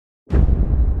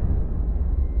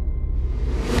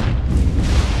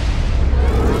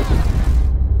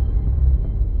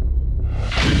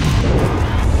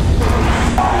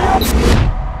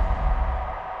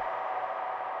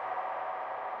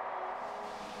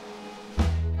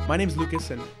my name's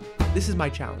Lucas, and this is my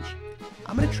challenge.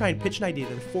 I'm going to try and pitch an idea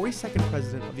to the 42nd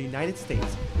President of the United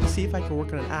States to see if I can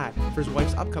work on an ad for his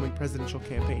wife's upcoming presidential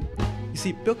campaign. You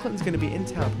see, Bill Clinton's going to be in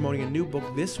town promoting a new book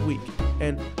this week,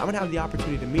 and I'm going to have the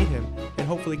opportunity to meet him and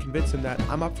hopefully convince him that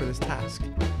I'm up for this task.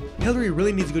 Hillary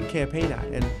really needs a good campaign ad,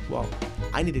 and, well,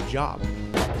 I need a job.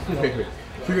 Wait.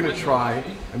 We're going to try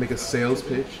and make a sales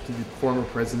pitch to the former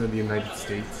President of the United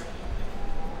States.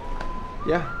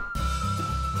 Yeah.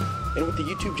 And with the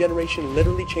YouTube generation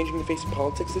literally changing the face of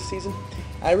politics this season,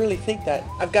 I really think that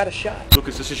I've got a shot.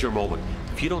 Lucas, this is your moment.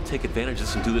 If you don't take advantage of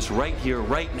this and do this right here,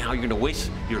 right now, you're gonna waste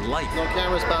your life. No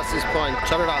cameras past this point.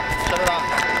 Shut it off. Shut it off.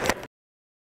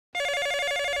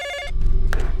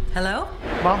 Hello?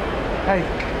 Mom? Hey.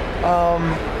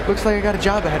 Looks like I got a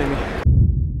job ahead of me.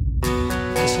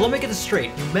 So let me get this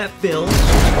straight. You met Bill,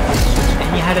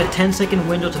 and you had a 10-second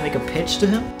window to make a pitch to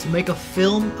him? To make a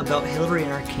film about Hillary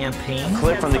and our campaign? A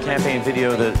clip from the campaign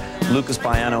video that Lucas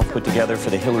Baiano put together for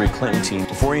the Hillary Clinton team.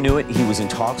 Before he knew it, he was in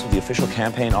talks with the official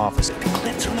campaign office.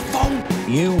 Clinton's on the phone.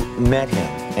 You met him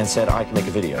and said, I can make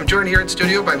a video. I'm joined here in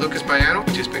studio by Lucas Baiano,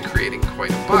 who's just been creating quite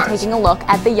a buzz. We're taking a look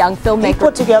at the young filmmaker. He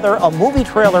put together a movie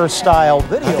trailer style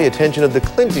video. Got the attention of the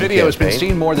Clinton campaign. Video has been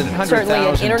seen more than 100,000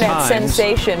 times. Certainly an internet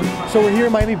sensation. So we're here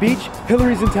in Miami Beach.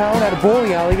 Hillary's in town at a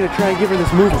bowling alley, gonna try and give her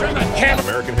this movie.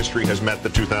 American history has met the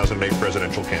 2008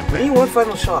 presidential campaign. I need one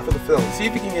final shot for the film. See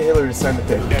if you can get Hillary to sign the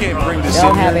thing. You can't bring this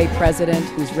They'll have a president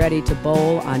who's ready to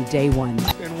bowl on day one.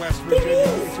 In West Virginia.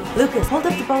 Lucas, hold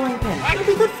up the bowling pin. It'll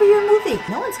be good for your movie.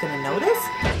 No one's gonna notice.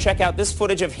 Check out this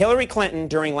footage of Hillary Clinton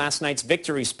during last night's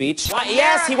victory speech.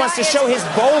 Yes, he wants to show his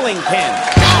bowling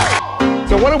pin.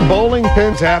 So what do bowling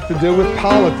pins have to do with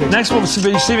politics? Next we'll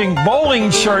be receiving bowling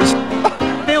shirts.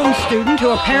 Film student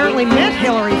who apparently met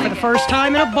Hillary for the first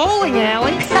time in a bowling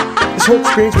alley. This whole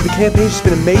experience with the campaign's just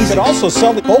been amazing. You could also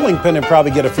sell the bowling pin and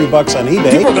probably get a few bucks on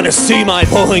eBay. People are gonna see my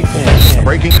bowling pin.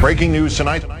 Breaking news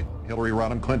tonight. Hillary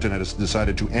Rodham Clinton has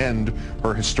decided to end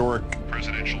her historic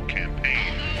presidential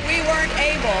campaign. We weren't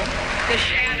able to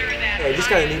shatter that I just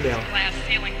got an email. glass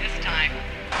ceiling this time.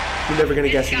 You're never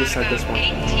gonna guess who just sent this one.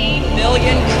 18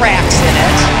 million cracks in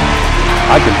it.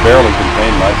 I can barely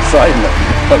contain my excitement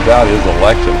about his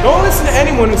election. Don't listen to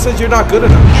anyone who says you're not good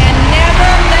enough. And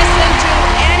never listen to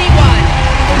anyone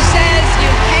who says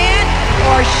you can't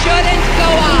or shouldn't go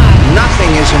on.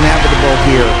 Nothing is inevitable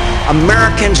here.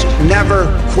 Americans never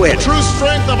quit. The true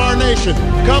strength of our nation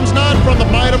comes not from the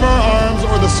might of our arms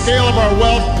or the scale of our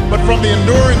wealth, but from the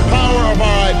enduring power of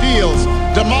our ideals.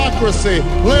 Democracy,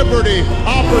 liberty,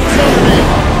 opportunity.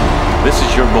 This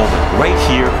is your moment, right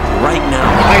here, right now.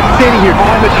 I'm standing here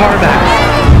on the tarmac.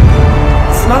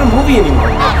 It's not a movie anymore.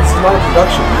 This is not a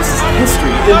production. This is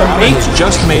history in the making.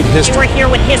 Just made history. We're here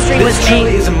when history was This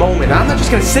truly is a moment. I'm not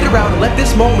just gonna sit around and let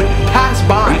this moment pass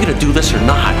by. Are you gonna do this or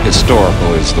not?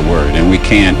 Historical is the word, and we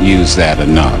can't use that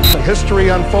enough. History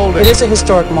unfolding. It is a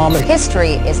historic moment.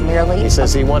 History is merely... He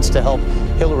says he wants to help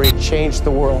Hillary change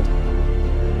the world.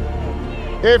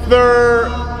 If there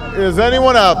is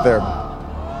anyone out there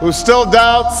who still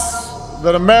doubts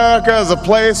that America is a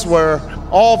place where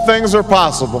all things are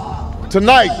possible,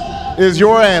 tonight is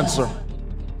your answer.